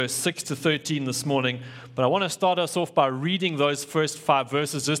verse 6 to 13 this morning, but I want to start us off by reading those first 5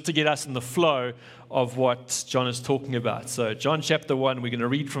 verses just to get us in the flow of what John is talking about. So John chapter 1, we're going to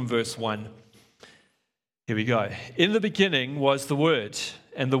read from verse 1. Here we go. In the beginning was the Word,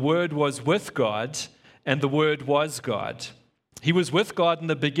 and the Word was with God, and the Word was God. He was with God in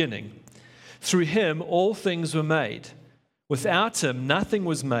the beginning. Through him all things were made. Without him nothing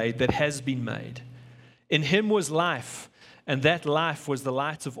was made that has been made. In him was life, and that life was the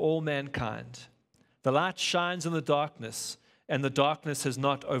light of all mankind. The light shines in the darkness, and the darkness has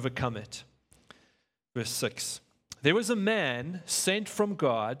not overcome it. Verse 6. There was a man sent from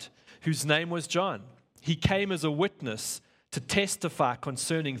God whose name was John. He came as a witness to testify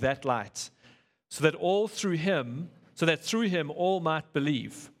concerning that light, so that through him all might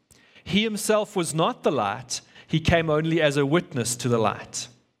believe. He himself was not the light, he came only as a witness to the light.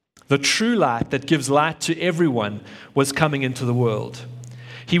 The true light that gives light to everyone was coming into the world.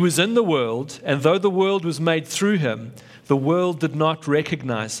 He was in the world, and though the world was made through him, the world did not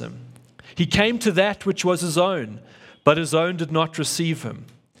recognize him. He came to that which was his own, but his own did not receive him.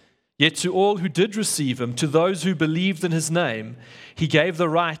 Yet to all who did receive him, to those who believed in his name, he gave the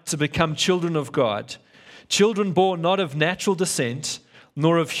right to become children of God, children born not of natural descent,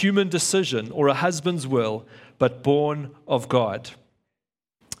 nor of human decision or a husband's will, but born of God.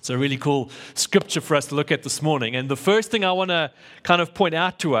 It's a really cool scripture for us to look at this morning. And the first thing I want to kind of point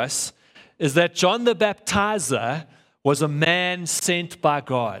out to us is that John the Baptizer was a man sent by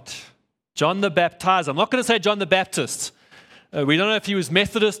God. John the Baptizer. I'm not going to say John the Baptist. We don't know if he was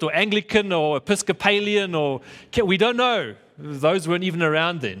Methodist or Anglican or Episcopalian we don't know. Those weren't even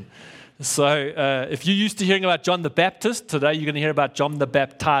around then. So if you're used to hearing about John the Baptist, today you're going to hear about John the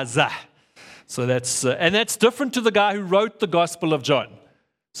Baptizer. So that's different to the guy who wrote the Gospel of John.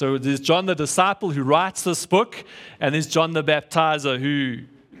 So there's John the disciple who writes this book, and there's John the Baptizer who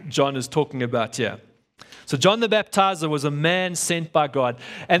John is talking about here. So John the Baptizer was a man sent by God.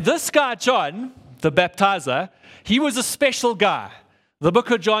 And this guy, John the Baptizer, he was a special guy. The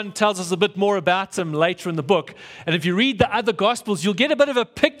book of John tells us a bit more about him later in the book. And if you read the other Gospels, you'll get a bit of a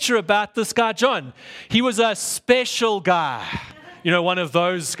picture about this guy, John. He was a special guy. One of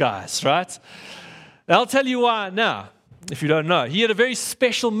those guys, right? And I'll tell you why now, if you don't know. He had a very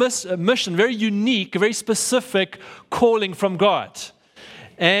special mission, very unique, a very specific calling from God.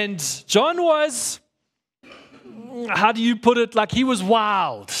 And John was, how do you put it? Like he was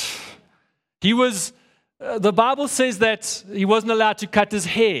wild. He was, the Bible says that he wasn't allowed to cut his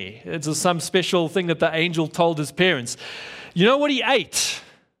hair. It's some special thing that the angel told his parents. You know what he ate?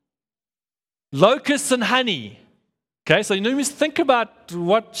 Locusts and honey. Okay, so you must think about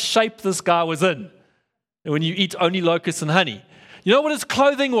what shape this guy was in when you eat only locusts and honey. You know what his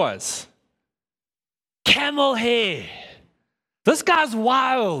clothing was? Camel hair. This guy's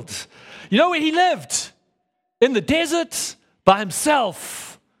wild. You know where he lived? In the desert by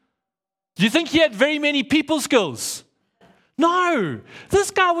himself. Do you think he had very many people skills? No. This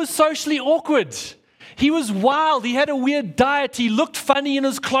guy was socially awkward. He was wild. He had a weird diet. He looked funny in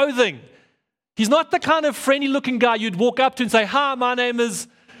his clothing. He's not the kind of friendly-looking guy you'd walk up to and say, "Hi, my name is,"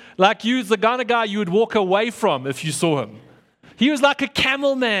 like you, the kind of guy you would walk away from if you saw him. He was like a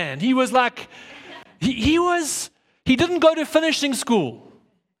camel man. He was like, he didn't go to finishing school,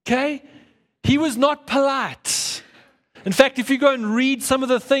 okay? He was not polite. In fact, if you go and read some of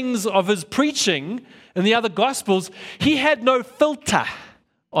the things of his preaching in the other Gospels, he had no filter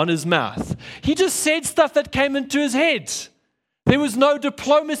on his mouth. He just said stuff that came into his head. There was no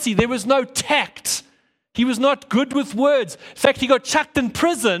diplomacy. There was no tact. He was not good with words. In fact, he got chucked in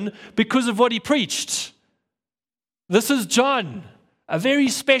prison because of what he preached. This is John, a very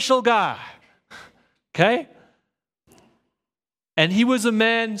special guy. Okay? And he was a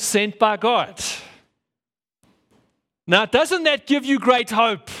man sent by God. Now, doesn't that give you great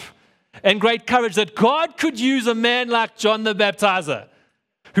hope and great courage that God could use a man like John the Baptizer,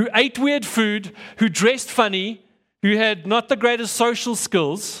 who ate weird food, who dressed funny, who had not the greatest social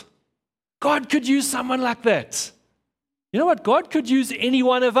skills? God could use someone like that. You know what? God could use any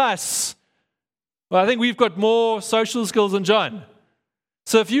one of us. Well, I think we've got more social skills than John.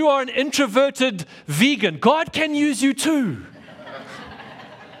 So if you are an introverted vegan, God can use you too.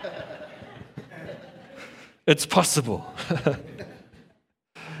 It's possible.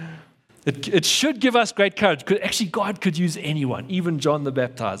 It should give us great courage. Actually, God could use anyone, even John the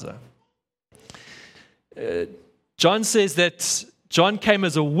Baptizer. John says that John came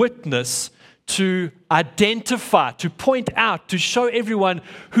as a witness to identify, to point out, to show everyone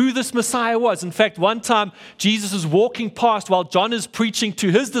who this Messiah was. In fact, one time Jesus is walking past while John is preaching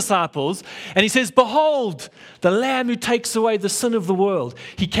to his disciples, and he says, "Behold, the Lamb who takes away the sin of the world."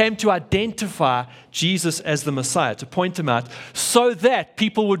 He came to identify Jesus as the Messiah, to point him out, so that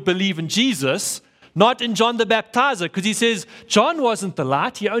people would believe in Jesus, not in John the Baptizer, because he says John wasn't the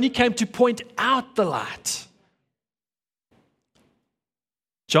light. He only came to point out the light.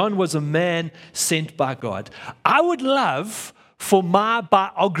 John was a man sent by God. I would love for my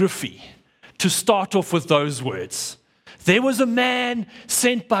biography to start off with those words. There was a man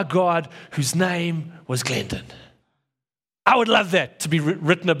sent by God whose name was Glendon. I would love that to be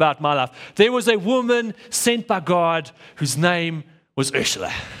written about my life. There was a woman sent by God whose name was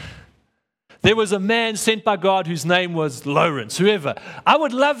Ursula. There was a man sent by God whose name was Lawrence, whoever. I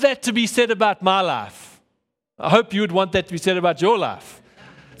would love that to be said about my life. I hope you would want that to be said about your life.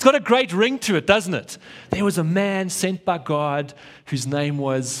 It's got a great ring to it, doesn't it? There was a man sent by God whose name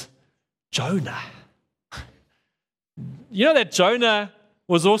was Jonah. You know that Jonah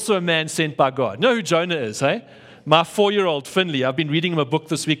was also a man sent by God. You know who Jonah is, hey? My 4-year-old Finley, I've been reading him a book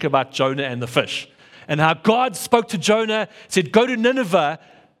this week about Jonah and the fish. And how God spoke to Jonah, said, "Go to Nineveh."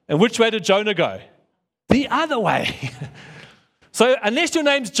 And which way did Jonah go? The other way. So unless your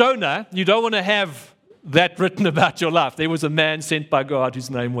name's Jonah, you don't want to have that written about your life. There was a man sent by God whose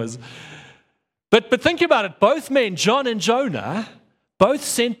name was. But think about it. Both men, John and Jonah, both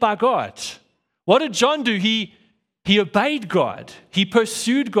sent by God. What did John do? He obeyed God. He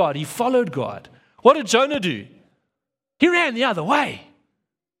pursued God. He followed God. What did Jonah do? He ran the other way.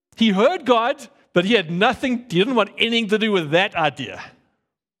 He heard God, but he had nothing. He didn't want anything to do with that idea.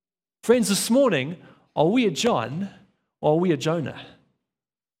 Friends, this morning, are we a John or are we a Jonah?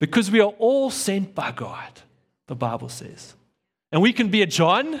 Because we are all sent by God, the Bible says. And we can be a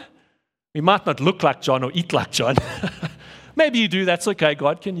John. We might not look like John or eat like John. Maybe you do, that's okay.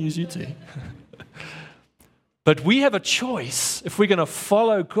 God can use you too. But we have a choice if we're going to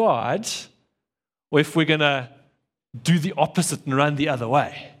follow God or if we're going to do the opposite and run the other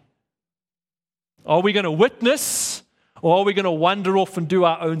way. Are we going to witness or are we going to wander off and do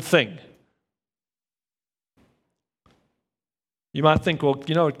our own thing? You might think, well,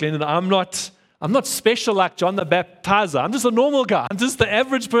 you know what, Glendon, I'm not special like John the Baptizer. I'm just a normal guy. I'm just the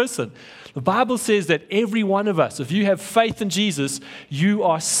average person. The Bible says that every one of us, if you have faith in Jesus, you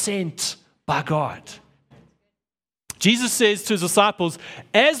are sent by God. Jesus says to his disciples,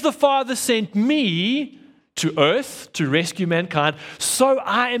 "As the Father sent me to earth to rescue mankind, so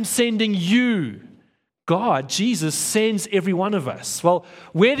I am sending you." God, Jesus, sends every one of us. Well,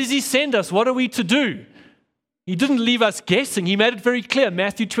 where does he send us? What are we to do? He didn't leave us guessing. He made it very clear.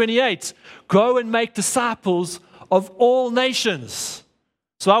 Matthew 28, "Go and make disciples of all nations."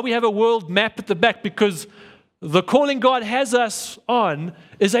 So we have a world map at the back because the calling God has us on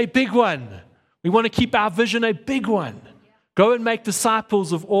is a big one. We want to keep our vision a big one. Go and make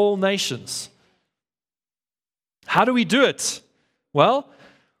disciples of all nations. How do we do it? Well,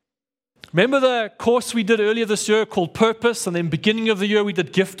 remember the course we did earlier this year called Purpose, and then beginning of the year we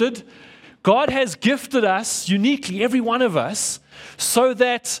did Gifted? God has gifted us uniquely, every one of us, so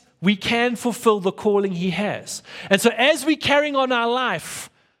that we can fulfill the calling he has. And so as we're carrying on our life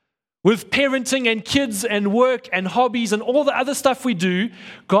with parenting and kids and work and hobbies and all the other stuff we do,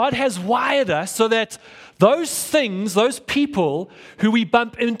 God has wired us so that those things, those people who we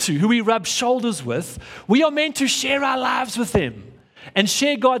bump into, who we rub shoulders with, we are meant to share our lives with them and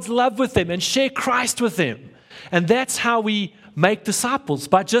share God's love with them and share Christ with them. And that's how we make disciples,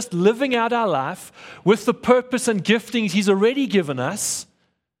 by just living out our life with the purpose and giftings he's already given us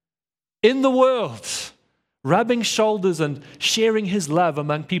in the world, rubbing shoulders and sharing his love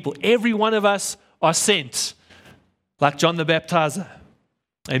among people. Every one of us are sent, like John the Baptizer.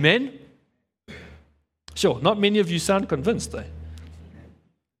 Amen? Sure, not many of you sound convinced, though.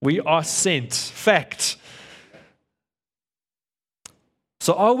 We are sent. Fact.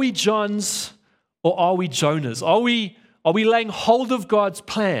 So are we Johns or are we Jonahs? Are we laying hold of God's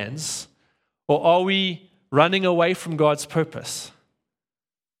plans, or are we running away from God's purpose?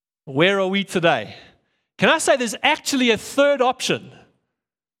 Where are we today? Can I say there's actually a third option,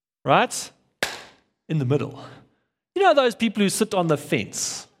 right? In the middle. You know those people who sit on the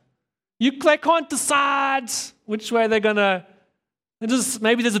fence? They can't decide which way they're going to.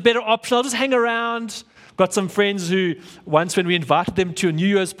 Maybe there's a better option. I'll just hang around. Got some friends who, once when we invited them to a New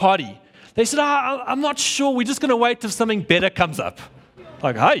Year's party, they said, I'm not sure, we're just going to wait till something better comes up.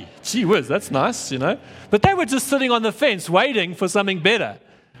 Like, hey, gee whiz, that's nice, you know. But they were just sitting on the fence waiting for something better.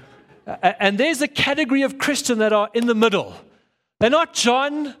 And there's a category of Christian that are in the middle. They're not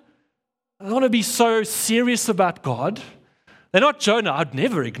John, They want to be so serious about God. They're not Jonah. I'd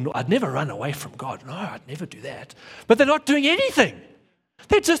never run away from God. No, I'd never do that. But they're not doing anything.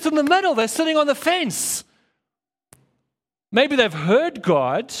 They're just in the middle. They're sitting on the fence. Maybe they've heard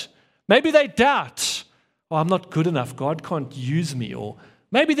God. Maybe they doubt. Oh, I'm not good enough. God can't use me. Or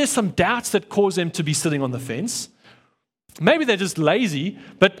maybe there's some doubts that cause them to be sitting on the fence. Maybe they're just lazy,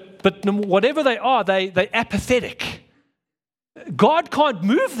 but whatever they are, they're apathetic. God can't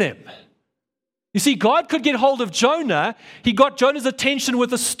move them. You see, God could get hold of Jonah. He got Jonah's attention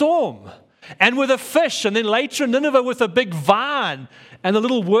with a storm and with a fish, and then later in Nineveh with a big vine and the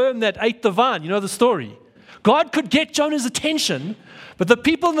little worm that ate the vine. You know the story. God could get Jonah's attention, but the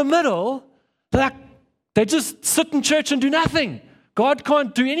people in the middle, they just sit in church and do nothing. God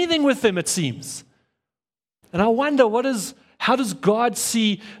can't do anything with them, it seems. And I wonder, how does God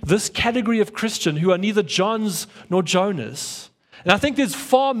see this category of Christian who are neither Johns nor Jonas? And I think there's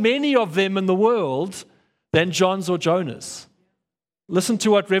far many of them in the world than Johns or Jonas. Listen to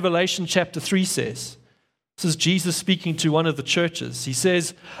what Revelation chapter 3 says. This is Jesus speaking to one of the churches. He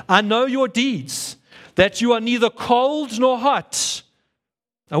says, I know your deeds, that you are neither cold nor hot.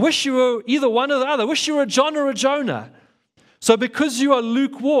 I wish you were either one or the other. I wish you were a John or a Jonah. So because you are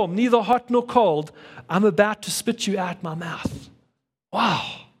lukewarm, neither hot nor cold, I'm about to spit you out my mouth.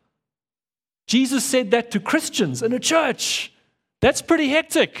 Wow. Jesus said that to Christians in a church. That's pretty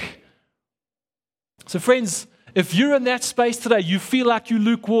hectic. So friends, if you're in that space today, you feel like you're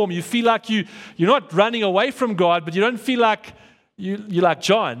lukewarm, you feel like you're not running away from God, but you don't feel like you're like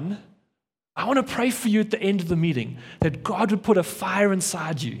John, I want to pray for you at the end of the meeting that God would put a fire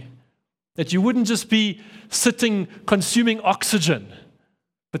inside you, that you wouldn't just be sitting consuming oxygen,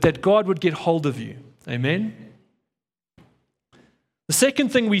 but that God would get hold of you. Amen? The second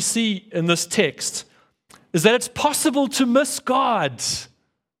thing we see in this text is that it's possible to miss God.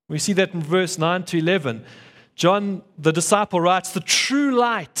 We see that in verse 9 to 11. John, the disciple, writes, the true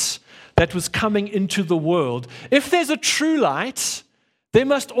light that was coming into the world. If there's a true light, there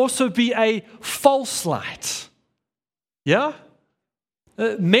must also be a false light. Yeah?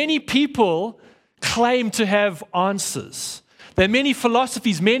 Many people claim to have answers. There are many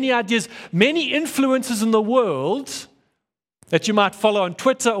philosophies, many ideas, many influences in the world that you might follow on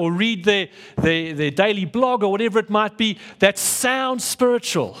Twitter or read their daily blog or whatever it might be that sound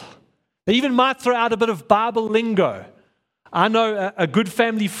spiritual. They even might throw out a bit of Bible lingo. I know a good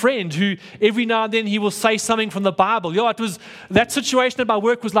family friend who every now and then he will say something from the Bible. It was that situation at my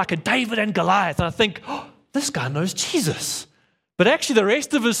work was like a David and Goliath. And I think, this guy knows Jesus. But actually the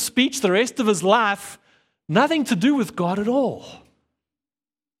rest of his speech, the rest of his life, nothing to do with God at all.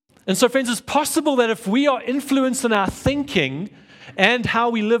 And so, friends, it's possible that if we are influenced in our thinking and how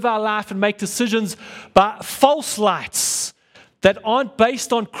we live our life and make decisions by false lights that aren't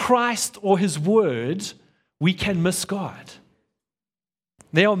based on Christ or His Word, we can miss God.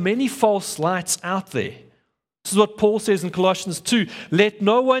 There are many false lights out there. This is what Paul says in Colossians 2. Let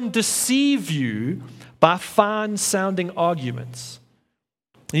no one deceive you by fine-sounding arguments.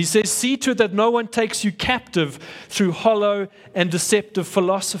 He says, see to it that no one takes you captive through hollow and deceptive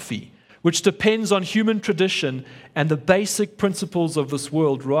philosophy, which depends on human tradition and the basic principles of this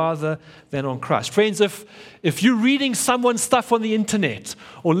world rather than on Christ. Friends, if you're reading someone's stuff on the internet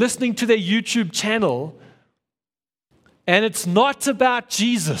or listening to their YouTube channel, and it's not about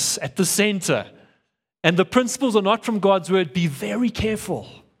Jesus at the center, and the principles are not from God's word, be very careful.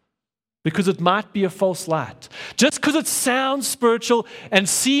 Because it might be a false light. Just because it sounds spiritual and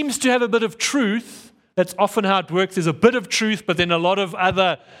seems to have a bit of truth, that's often how it works. There's a bit of truth, but then a lot of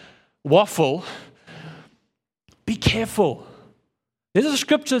other waffle. Be careful. There's a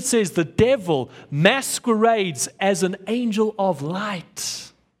scripture that says the devil masquerades as an angel of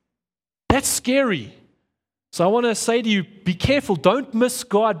light. That's scary. So I want to say to you, be careful. Don't miss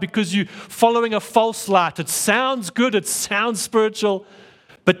God because you're following a false light. It sounds good. It sounds spiritual.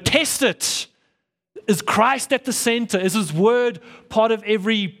 But test it. Is Christ at the center? Is His Word part of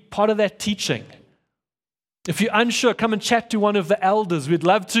every part of that teaching? If you're unsure, come and chat to one of the elders. We'd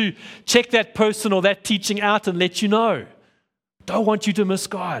love to check that person or that teaching out and let you know. Don't want you to miss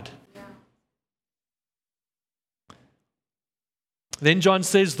God. Yeah. Then John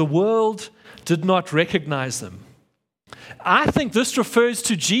says, the world did not recognize Him. I think this refers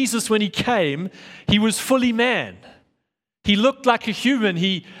to Jesus when He came. He was fully man. He looked like a human.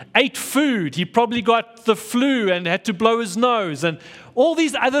 He ate food. He probably got the flu and had to blow his nose and all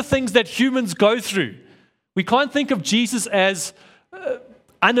these other things that humans go through. We can't think of Jesus as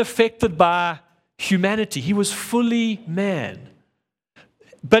unaffected by humanity. He was fully man.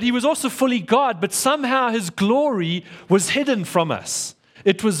 But He was also fully God, but somehow His glory was hidden from us.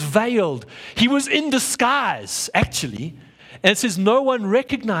 It was veiled. He was in disguise, actually. And it says no one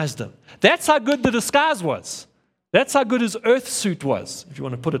recognized him. That's how good the disguise was. That's how good his earth suit was, if you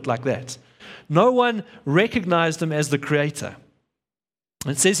want to put it like that. No one recognized him as the creator.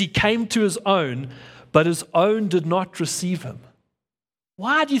 It says he came to his own, but his own did not receive him.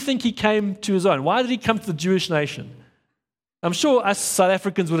 Why do you think he came to his own? Why did he come to the Jewish nation? I'm sure us South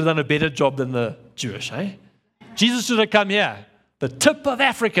Africans would have done a better job than the Jewish, eh? Jesus should have come here, the tip of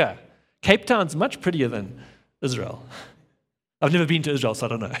Africa. Cape Town's much prettier than Israel. I've never been to Israel, so I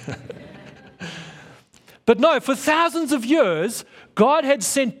don't know. But no, for thousands of years, God had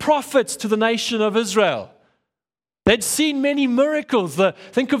sent prophets to the nation of Israel. They'd seen many miracles.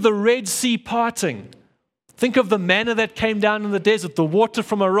 Think of the Red Sea parting. Think of the manna that came down in the desert, the water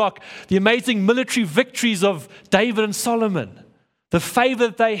from a rock, the amazing military victories of David and Solomon, the favor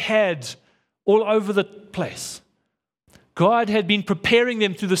that they had all over the place. God had been preparing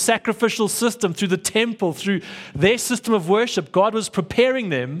them through the sacrificial system, through the temple, through their system of worship. God was preparing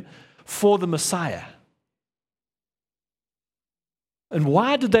them for the Messiah. And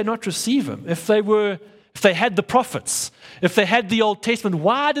why did they not receive him? If they had the prophets, if they had the Old Testament,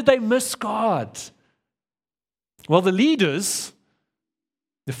 why did they miss God? Well, the leaders,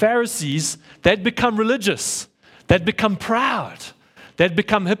 the Pharisees, they'd become religious. They'd become proud. They'd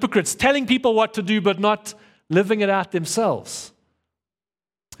become hypocrites, telling people what to do but not living it out themselves.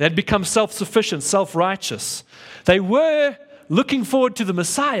 They'd become self-sufficient, self-righteous. They were looking forward to the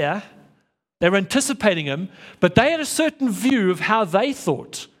Messiah. They were anticipating him, but they had a certain view of how they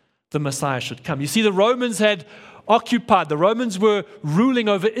thought the Messiah should come. You see, the Romans had occupied, the Romans were ruling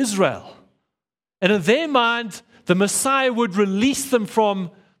over Israel. And in their mind, the Messiah would release them from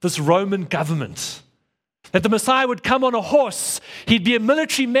this Roman government. That the Messiah would come on a horse, he'd be a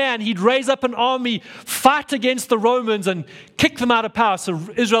military man, he'd raise up an army, fight against the Romans and kick them out of power so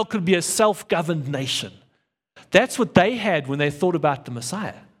Israel could be a self-governed nation. That's what they had when they thought about the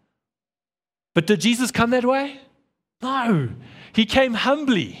Messiah. But did Jesus come that way? No. He came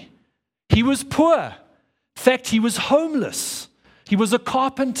humbly. He was poor. In fact, he was homeless. He was a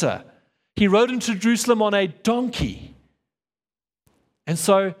carpenter. He rode into Jerusalem on a donkey. And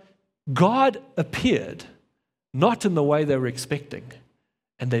so God appeared not in the way they were expecting,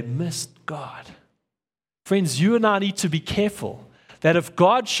 and they missed God. Friends, you and I need to be careful that if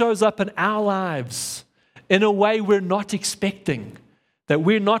God shows up in our lives in a way we're not expecting, that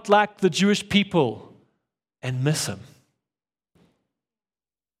we're not like the Jewish people and miss him.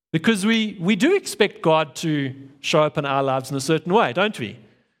 Because we do expect God to show up in our lives in a certain way, don't we?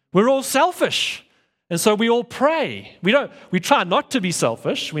 We're all selfish. And so we all pray. We try not to be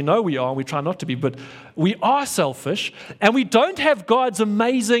selfish. We know we are, we try not to be, but we are selfish, and we don't have God's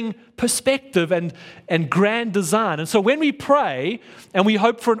amazing perspective and grand design. And so when we pray and we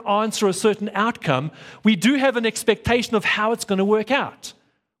hope for an answer or a certain outcome, we do have an expectation of how it's going to work out.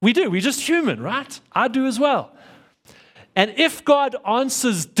 We do. We're just human, right? I do as well. And if God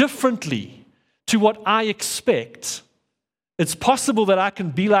answers differently to what I expect, it's possible that I can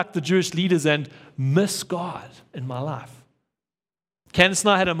be like the Jewish leaders and miss God in my life. Candice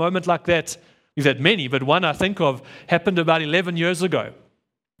and I had a moment like that. We've had many, but one I think of happened about 11 years ago.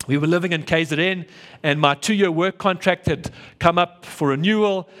 We were living in KZN, and my 2-year work contract had come up for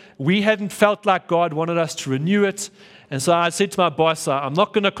renewal. We hadn't felt like God wanted us to renew it. And so I said to my boss, I'm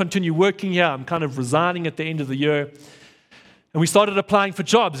not going to continue working here. I'm kind of resigning at the end of the year. And we started applying for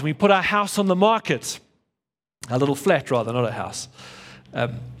jobs, and we put our house on the market. A little flat, rather, not a house.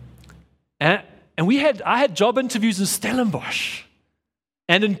 And I had job interviews in Stellenbosch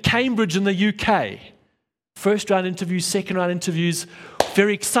and in Cambridge in the UK. First round interviews, second round interviews.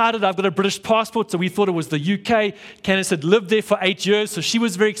 Very excited. I've got a British passport, so we thought it was the UK. Candice had lived there for 8 years, so she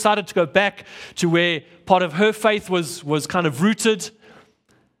was very excited to go back to where part of her faith was kind of rooted.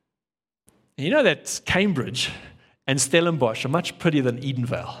 And you know that Cambridge and Stellenbosch are much prettier than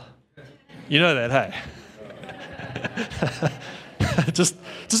Edenvale. You know that, hey? just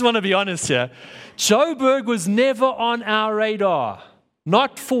want to be honest here. Joburg was never on our radar,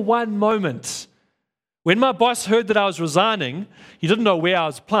 not for one moment. When my boss heard that I was resigning, he didn't know where I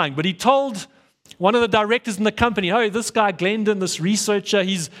was applying, but he told one of the directors in the company, "Oh, this guy Glendon, this researcher,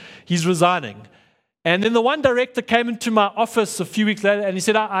 he's resigning." And then the one director came into my office a few weeks later and he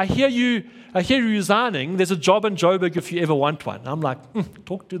said, I hear you resigning. There's a job in Joburg if you ever want one. I'm like,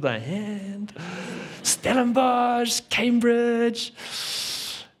 talk to the hand. Stellenbosch, Cambridge.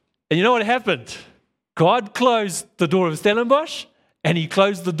 And you know what happened? God closed the door of Stellenbosch and he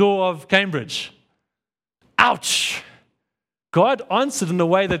closed the door of Cambridge. Ouch! God answered in a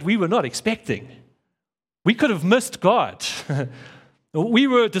way that we were not expecting. We could have missed God. We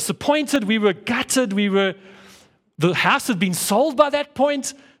were disappointed. We were gutted. The house had been sold by that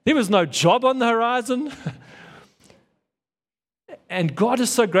point. There was no job on the horizon. And God is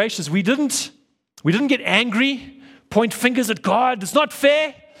so gracious. We didn't get angry, point fingers at God. It's not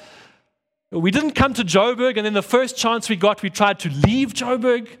fair. We didn't come to Joburg, and then the first chance we got, we tried to leave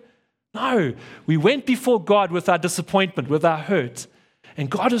Joburg. No, we went before God with our disappointment, with our hurt. And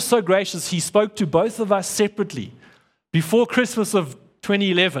God is so gracious. He spoke to both of us separately before Christmas of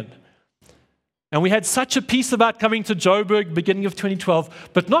 2011. And we had such a peace about coming to Joburg beginning of 2012,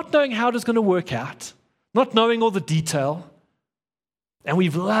 but not knowing how it was going to work out, not knowing all the detail. And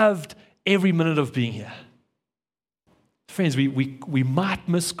we've loved every minute of being here. Friends, we might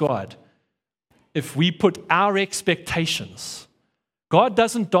miss God if we put our expectations. God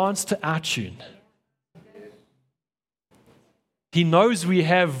doesn't dance to our tune. He knows we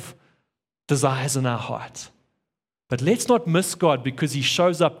have desires in our heart. But let's not miss God because He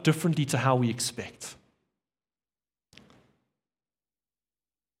shows up differently to how we expect.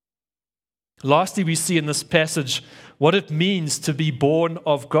 Lastly, we see in this passage what it means to be born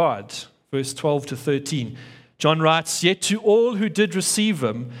of God. Verse 12 to 13. John writes, "Yet to all who did receive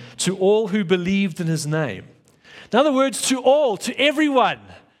Him, to all who believed in His name." In other words, to all, to everyone.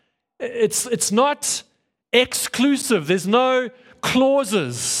 It's not exclusive. There's no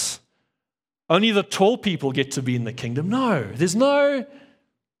clauses. Only the tall people get to be in the kingdom. No, it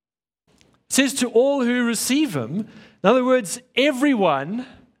says to all who receive Him. In other words, everyone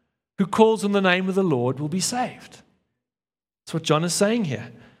who calls on the name of the Lord will be saved. That's what John is saying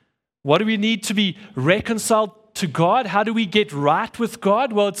here. What do we need to be reconciled to God? How do we get right with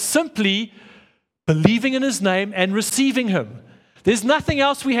God? Well, it's simply believing in His name and receiving Him. There's nothing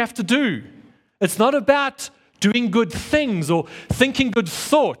else we have to do. It's not about doing good things or thinking good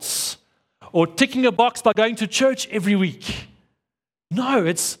thoughts or ticking a box by going to church every week. No,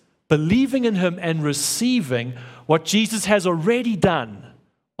 it's believing in Him and receiving what Jesus has already done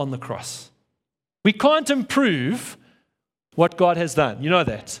on the cross. We can't improve what God has done. You know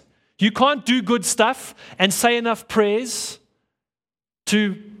that. You can't do good stuff and say enough prayers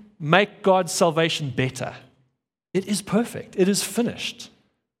to make God's salvation better. It is perfect. It is finished.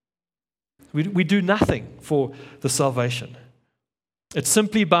 We do nothing for the salvation. It's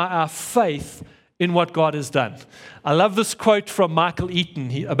simply by our faith in what God has done. I love this quote from Michael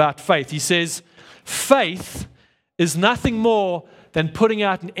Eaton about faith. He says, "Faith is nothing more than putting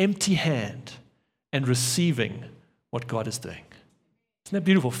out an empty hand and receiving what God is doing." Isn't that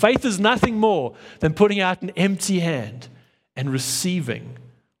beautiful? Faith is nothing more than putting out an empty hand and receiving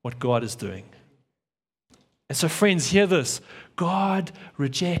what God is doing. And so, friends, hear this. God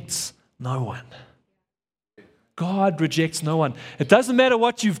rejects no one. God rejects no one. It doesn't matter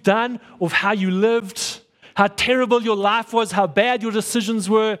what you've done or how you lived, how terrible your life was, how bad your decisions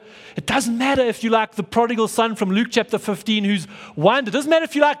were. It doesn't matter if you're like the prodigal son from Luke chapter 15 who's wandered. It doesn't matter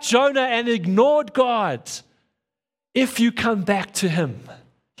if you're like Jonah and ignored God. If you come back to Him,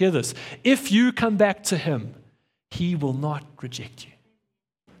 hear this, if you come back to Him, He will not reject you.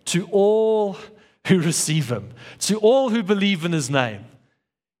 To all who receive Him, to all who believe in His name,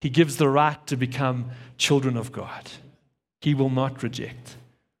 He gives the right to become children of God. He will not reject.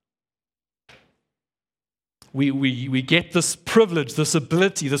 We get this privilege, this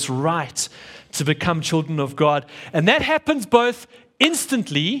ability, this right to become children of God. And that happens both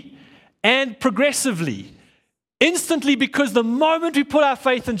instantly and progressively. Instantly, because the moment we put our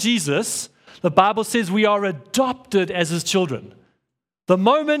faith in Jesus, the Bible says we are adopted as His children. The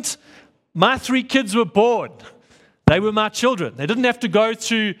moment my 3 kids were born, they were my children. They didn't have to go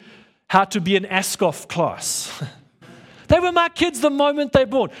through how to be an Ascot class. They were my kids the moment they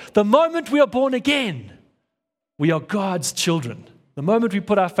were born. The moment we are born again, we are God's children. The moment we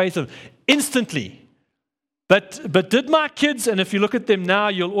put our faith in, instantly. But did my kids, and if you look at them now,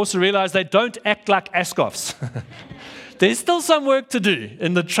 you'll also realize they don't act like Ascots. There's still some work to do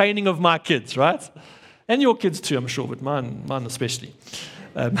in the training of my kids, right? And your kids too, I'm sure, but mine especially.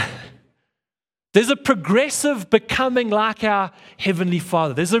 There's a progressive becoming like our Heavenly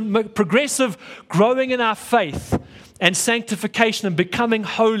Father. There's a progressive growing in our faith and sanctification and becoming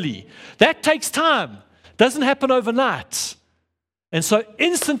holy. That takes time. It doesn't happen overnight. And so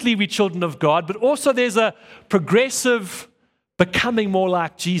instantly we're children of God, but also there's a progressive becoming more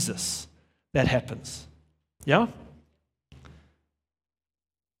like Jesus that happens. Yeah?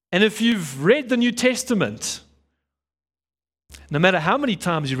 And if you've read the New Testament, no matter how many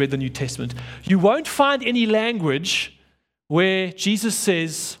times you read the New Testament, you won't find any language where Jesus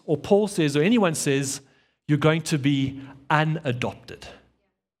says, or Paul says, or anyone says, you're going to be unadopted.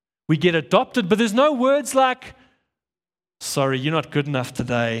 We get adopted, but there's no words like Sorry, you're not good enough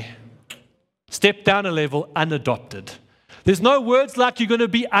today. Step down a level, unadopted. There's no words like you're going to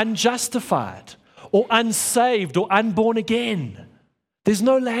be unjustified or unsaved or unborn again. There's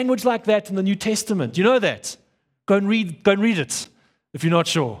no language like that in the New Testament. You know that? Go and read it if you're not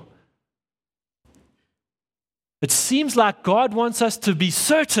sure. It seems like God wants us to be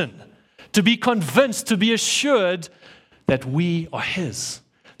certain, to be convinced, to be assured that we are His,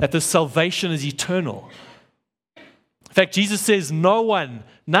 that the salvation is eternal. In fact, Jesus says,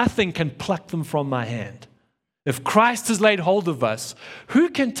 nothing can pluck them from my hand. If Christ has laid hold of us, who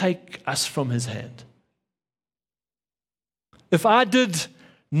can take us from His hand? If I did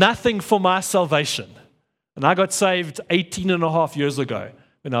nothing for my salvation, and I got saved 18 and a half years ago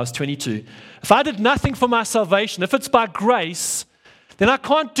when I was 22, if I did nothing for my salvation, if it's by grace, then I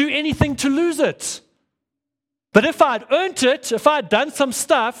can't do anything to lose it. But if I'd earned it, if I'd done some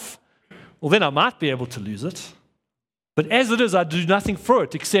stuff, well, then I might be able to lose it. But as it is, I do nothing for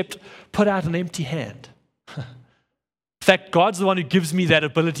it except put out an empty hand. In fact, God's the one who gives me that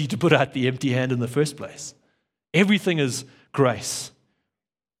ability to put out the empty hand in the first place. Everything is grace.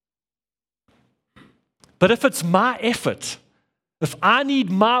 But if it's my effort, if I need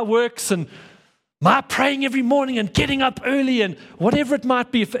my works and my praying every morning and getting up early and whatever it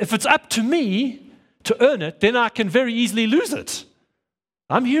might be, if it's up to me to earn it, then I can very easily lose it.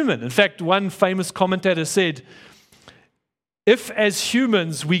 I'm human. In fact, one famous commentator said, if as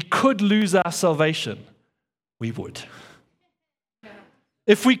humans we could lose our salvation, we would.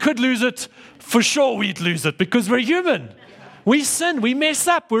 If we could lose it, for sure we'd lose it because we're human. We sin, we mess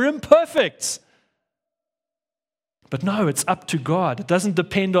up, we're imperfect. But no, it's up to God. It doesn't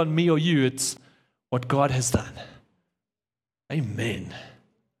depend on me or you. It's what God has done. Amen.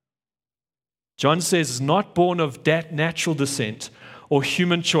 John says, is not born of natural descent or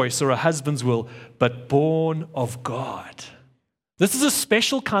human choice or a husband's will, but born of God. This is a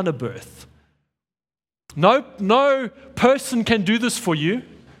special kind of birth. No person can do this for you.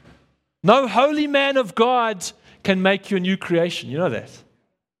 No holy man of God can make you a new creation. You know that.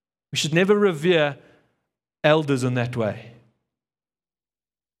 We should never revere elders in that way.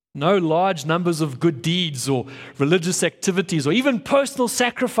 No large numbers of good deeds or religious activities or even personal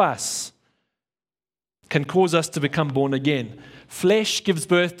sacrifice can cause us to become born again. Flesh gives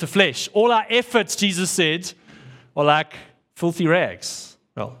birth to flesh. All our efforts, Jesus said, are like filthy rags.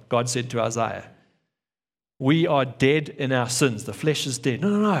 Well, God said to Isaiah, we are dead in our sins. The flesh is dead.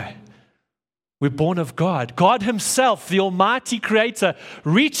 No. We're born of God. God Himself, the Almighty Creator,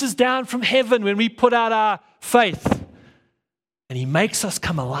 reaches down from heaven when we put out our faith, and He makes us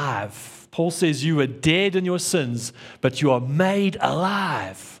come alive. Paul says, you were dead in your sins, but you are made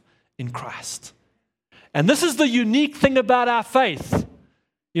alive in Christ. And this is the unique thing about our faith.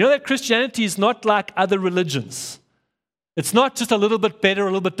 You know that Christianity is not like other religions. It's not just a little bit better, a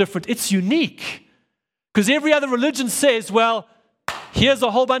little bit different. It's unique. Because every other religion says, well, here's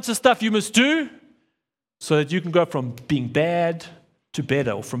a whole bunch of stuff you must do so that you can go from being bad to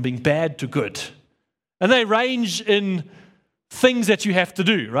better or from being bad to good. And they range in things that you have to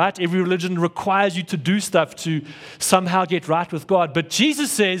do, right? Every religion requires you to do stuff to somehow get right with God. But Jesus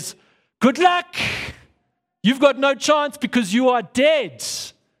says, good luck. You've got no chance because you are dead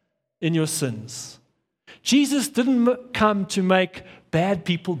in your sins. Jesus didn't come to make bad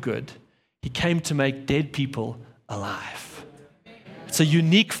people good. He came to make dead people alive. It's a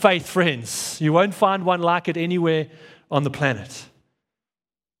unique faith, friends. You won't find one like it anywhere on the planet.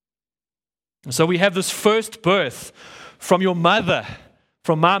 And so we have this first birth from your mother.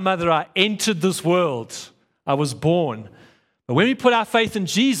 From my mother, I entered this world. I was born. But when we put our faith in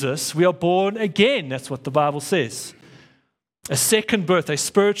Jesus, we are born again. That's what the Bible says. A second birth, a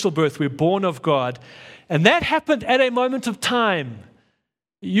spiritual birth. We're born of God. And that happened at a moment of time.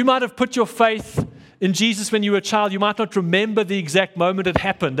 You might have put your faith in Jesus when you were a child. You might not remember the exact moment it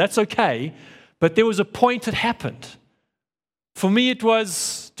happened. That's okay. But there was a point it happened. For me, it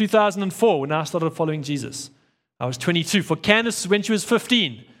was 2004 when I started following Jesus. I was 22. For Candace, when she was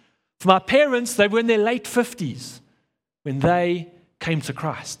 15. For my parents, they were in their late 50s when they came to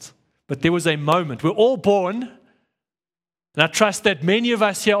Christ. But there was a moment. We're all born, and I trust that many of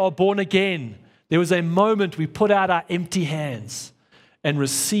us here are born again. There was a moment we put out our empty hands and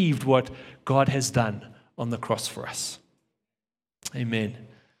received what God has done on the cross for us. Amen.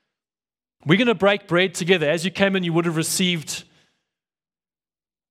 We're going to break bread together. As you came in, you would have received